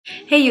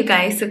Hey you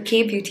guys, so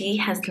K-Beauty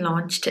has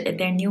launched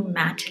their new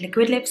matte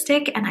liquid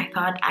lipstick and I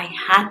thought I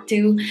had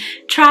to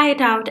try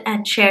it out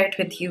and share it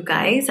with you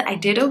guys. I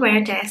did a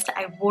wear test.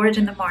 I wore it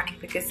in the morning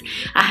because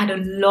I had a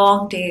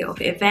long day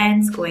of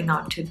events, going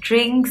out to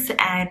drinks,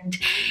 and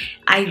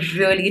I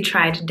really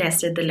tried and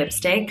tested the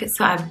lipstick.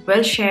 So I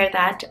will share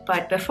that,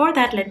 but before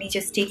that let me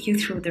just take you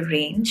through the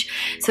range.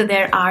 So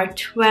there are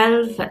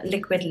 12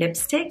 liquid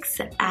lipsticks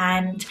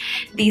and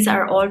these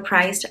are all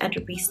priced at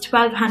rupees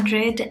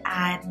 1200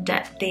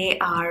 and they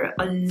are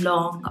a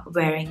long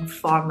wearing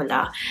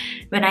formula.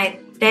 When I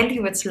tell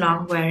you it's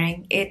long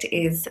wearing, it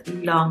is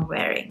long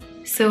wearing.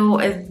 So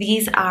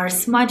these are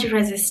smudge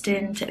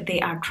resistant, they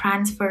are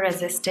transfer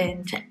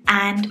resistant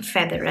and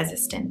feather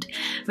resistant,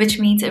 which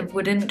means it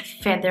wouldn't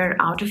feather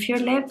out of your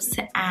lips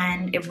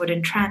and it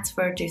wouldn't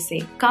transfer to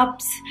say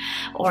cups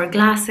or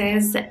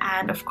glasses,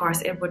 and of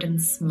course it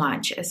wouldn't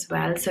smudge as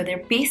well. So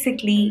they're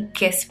basically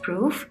kiss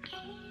proof.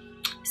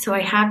 So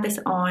I have this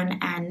on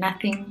and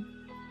nothing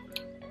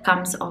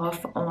comes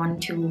off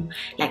onto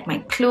like my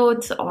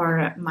clothes,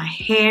 or my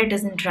hair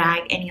doesn't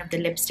drag any of the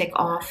lipstick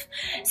off.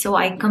 So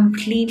I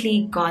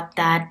completely got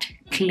that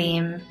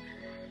claim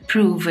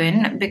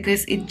proven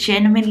because it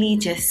genuinely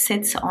just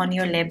sits on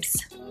your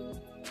lips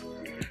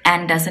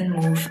and doesn't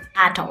move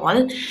at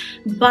all,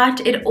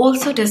 but it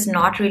also does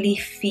not really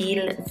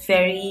feel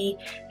very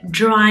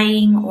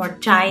drying or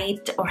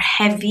tight or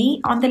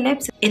heavy on the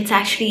lips. It's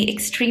actually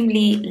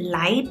extremely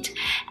light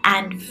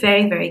and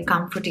very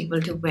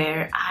comfortable to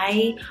wear.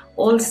 I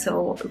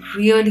also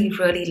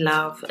really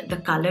love the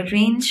color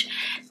range.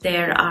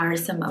 There are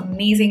some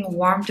amazing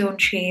warm tone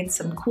shades,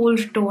 some cool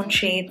tone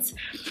shades,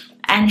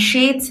 and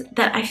shades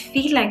that I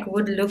feel like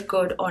would look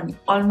good on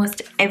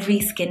almost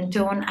every skin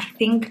tone. I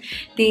think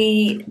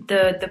the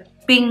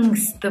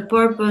pinks, the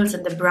purples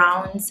and the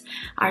browns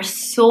are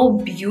so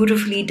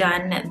beautifully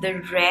done.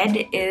 The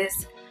red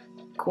is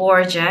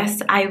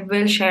gorgeous. I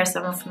will share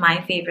some of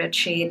my favorite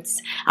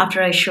shades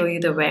after I show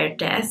you the wear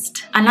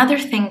test. Another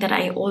thing that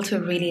I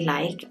also really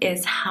like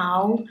is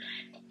how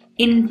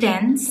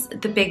intense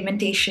the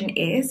pigmentation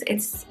is.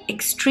 It's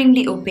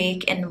extremely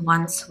opaque in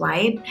one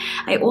swipe.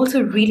 I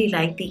also really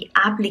like the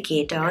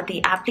applicator.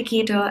 The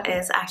applicator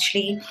is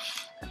actually,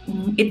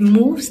 it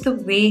moves the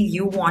way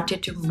you want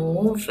it to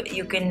move.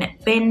 You can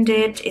bend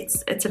it.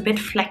 It's a bit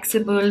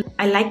flexible.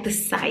 I like the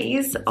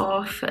size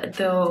of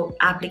the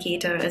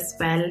applicator as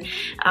well.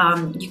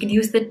 You can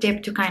use the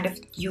tip to kind of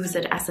use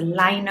it as a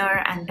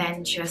liner and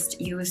then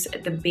just use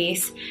the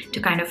base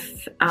to kind of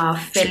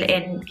fill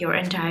in your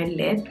entire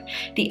lip.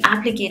 The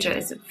applicator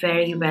is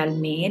very well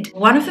made.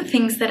 One of the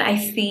things that I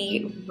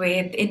see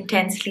with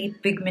intensely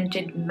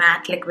pigmented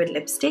matte liquid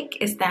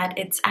lipstick is that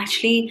it's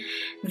actually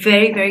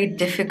very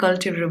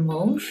difficult to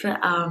remove.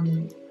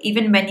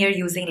 Even when you're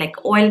using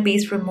like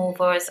oil-based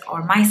removers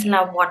or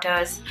micellar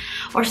waters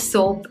or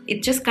soap,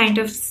 it just kind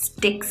of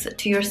sticks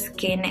to your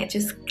skin. It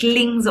just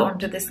clings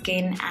onto the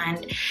skin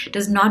and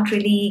does not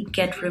really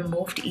get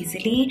removed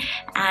easily.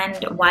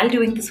 And while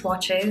doing the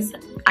swatches,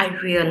 I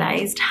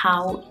realized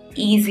how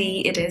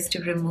easy it is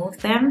to remove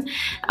them.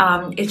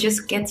 It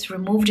just gets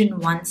removed in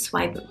one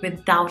swipe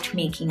without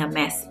making a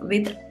mess,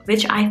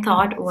 which I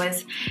thought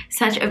was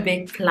such a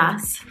big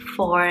plus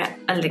for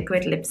a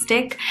liquid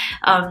lipstick.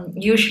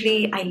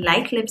 Usually I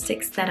like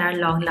lipsticks that are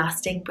long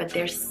lasting, but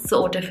they're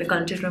so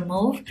difficult to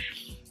remove.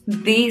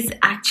 These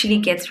actually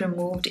gets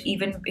removed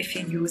even if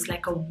you use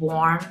like a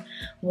warm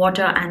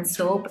water and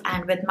soap,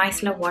 and with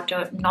micellar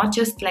water, not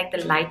just like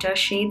the lighter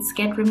shades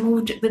get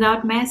removed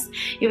without mess,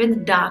 even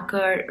the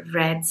darker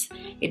reds,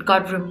 it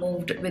got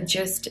removed with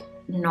just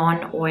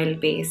non-oil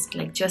based,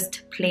 like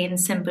just plain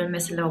simple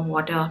micellar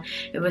water.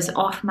 It was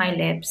off my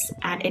lips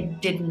and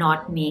it did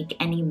not make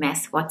any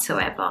mess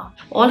whatsoever.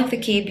 All of the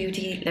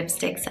K-Beauty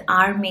lipsticks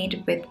are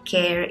made with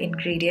care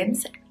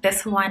ingredients.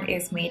 This one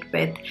is made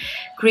with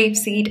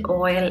grapeseed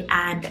oil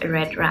and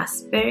red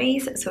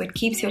raspberries, so it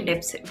keeps your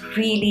lips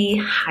really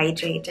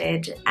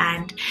hydrated,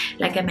 and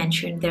like I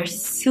mentioned, they're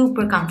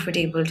super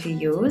comfortable to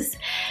use.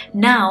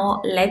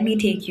 Now let me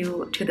take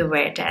you to the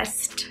wear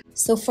test.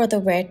 So for the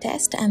wear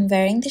test, I'm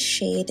wearing the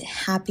shade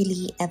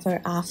Happily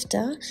Ever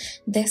After.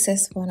 This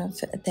is one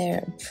of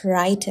their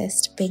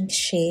brightest pink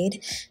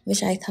shade,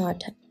 which I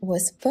thought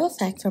was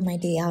perfect for my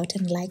day out.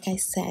 And like I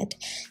said,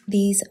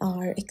 these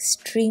are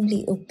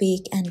extremely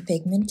opaque and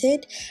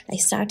pigmented. I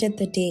started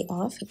the day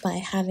off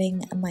by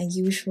having my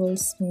usual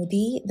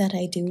smoothie that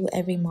I do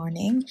every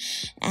morning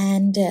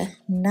and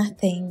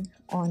nothing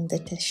on the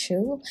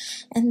tissue,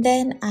 and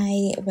then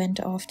I went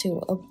off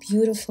to a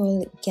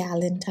beautiful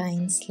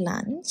Galentine's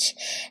lunch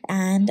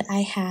and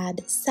I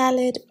had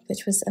salad,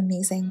 which was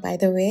amazing by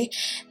the way,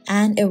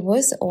 and it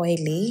was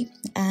oily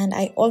and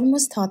I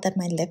almost thought that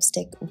my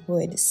lipstick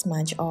would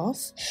smudge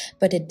off,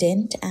 but it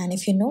didn't. And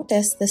if you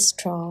notice the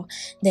straw,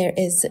 there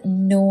is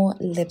no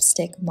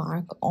lipstick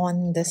mark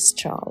on the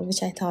straw,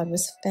 which I thought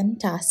was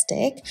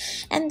fantastic.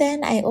 And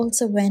then I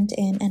also went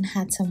in and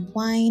had some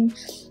wine,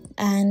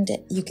 and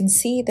you can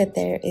see that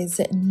there is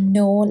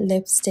no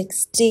lipstick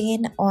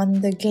stain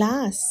on the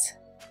glass.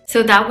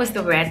 So that was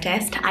the wear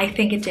test. I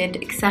think it did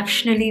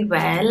exceptionally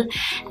well.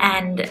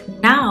 And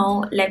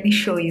now let me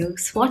show you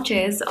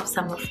swatches of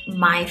some of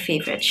my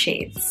favorite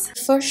shades.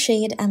 First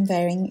shade I'm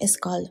wearing is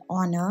called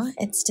Honor.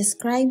 It's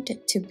described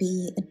to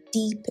be a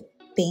deep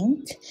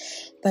pink,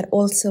 but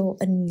also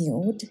a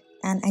nude.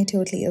 And I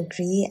totally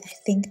agree. I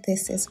think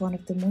this is one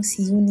of the most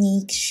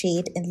unique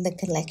shade in the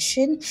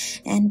collection,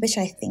 and which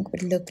I think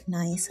would look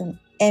nice on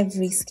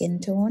every skin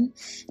tone.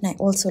 And I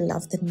also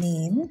love the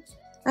name.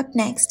 Up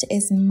next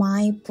is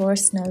my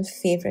personal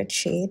favorite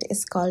shade.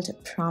 It's called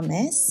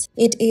Promise.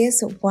 It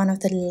is one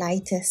of the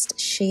lightest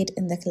shade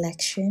in the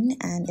collection,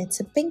 and it's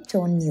a pink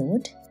tone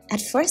nude.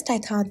 At first I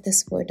thought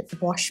this would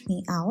wash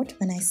me out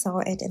when I saw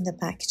it in the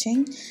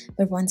packaging,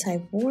 but once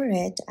I wore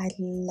it, I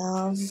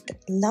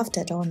loved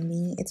it on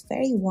me. It's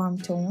very warm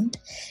toned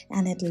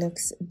and it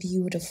looks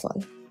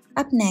beautiful.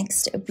 Up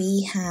next,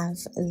 we have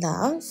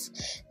Love.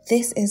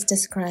 This is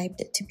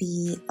described to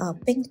be a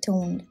pink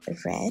toned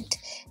red,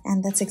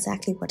 and that's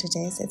exactly what it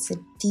is. It's a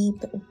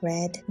deep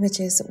red, which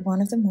is one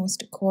of the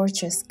most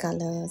gorgeous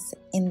colors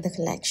in the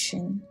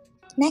collection.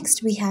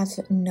 Next, we have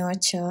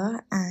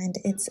Nurture, and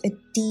it's a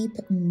deep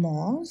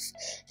mauve.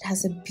 It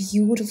has a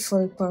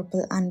beautiful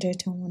purple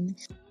undertone.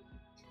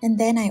 And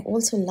then I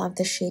also love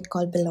the shade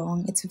called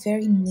Belong. It's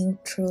very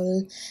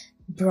neutral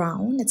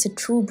brown. It's a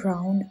true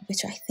brown,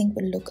 which I think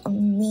will look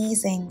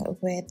amazing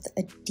with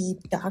a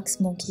deep dark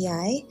smoky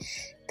eye.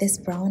 This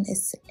brown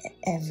is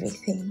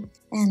everything.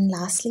 And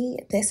lastly,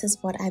 this is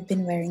what I've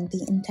been wearing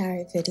the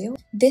entire video.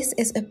 This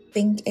is a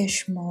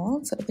pinkish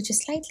mauve, which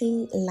is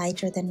slightly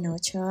lighter than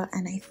Nurture,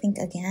 and I think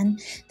again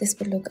this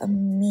would look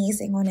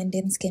amazing on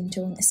Indian skin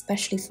tone,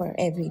 especially for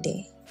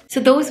everyday. So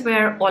those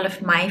were all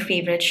of my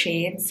favorite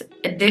shades.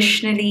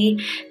 Additionally,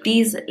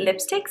 these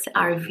lipsticks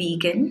are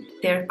vegan.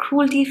 They're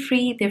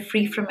cruelty-free. They're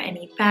free from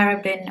any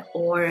paraben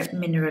or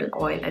mineral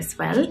oil as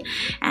well.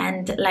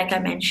 And like I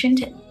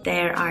mentioned,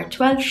 there are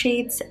 12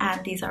 shades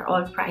and these are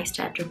all priced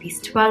at rupees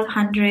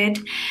 1200.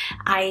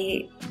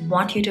 I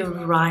want you to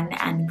run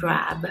and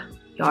grab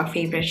your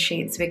favorite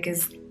shades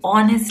because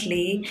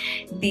honestly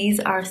these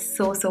are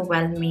so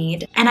well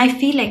made, and I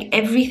feel like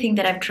everything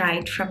that I've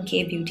tried from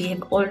K-Beauty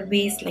have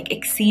always like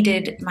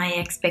exceeded my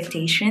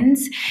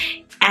expectations,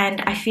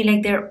 and I feel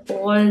like they're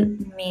all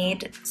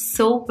made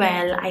so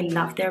well. I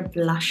love their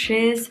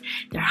blushes,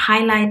 their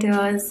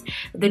highlighters,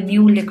 the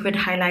new liquid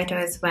highlighter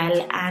as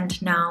well,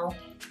 and now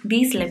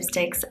these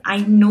lipsticks. I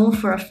know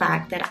for a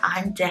fact that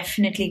I'm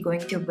definitely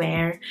going to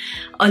wear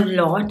a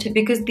lot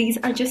because these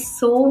are just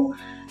so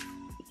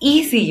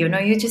easy, you know,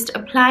 you just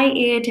apply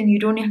it and you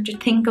don't have to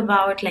think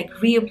about like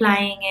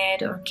reapplying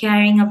it or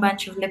carrying a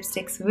bunch of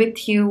lipsticks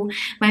with you.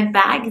 My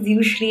bag is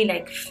usually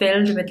like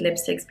filled with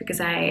lipsticks because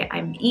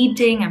I'm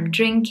eating, I'm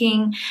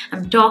drinking,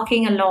 I'm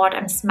talking a lot,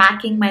 I'm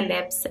smacking my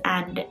lips,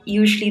 and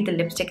usually the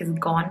lipstick is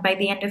gone by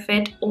the end of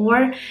it,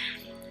 or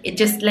it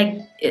just like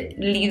it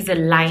leaves a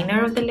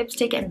liner of the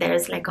lipstick and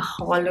there's like a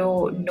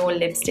hollow no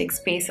lipstick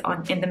space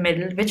in the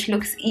middle, which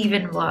looks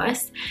even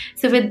worse.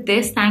 So with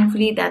this,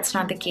 thankfully that's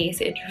not the case.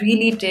 It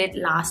really did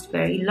last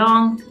very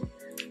long.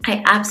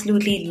 I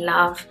absolutely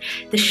love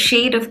the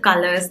shade of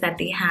colors that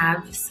they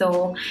have.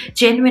 So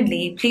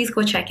genuinely, please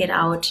go check it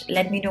out.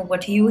 Let me know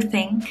what you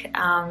think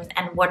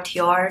and what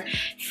your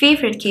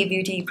favorite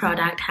K-Beauty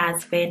product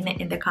has been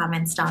in the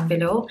comments down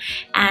below.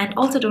 And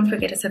also don't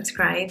forget to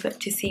subscribe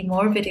to see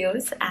more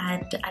videos,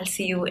 and I'll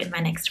see you in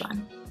my next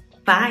one.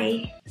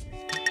 Bye!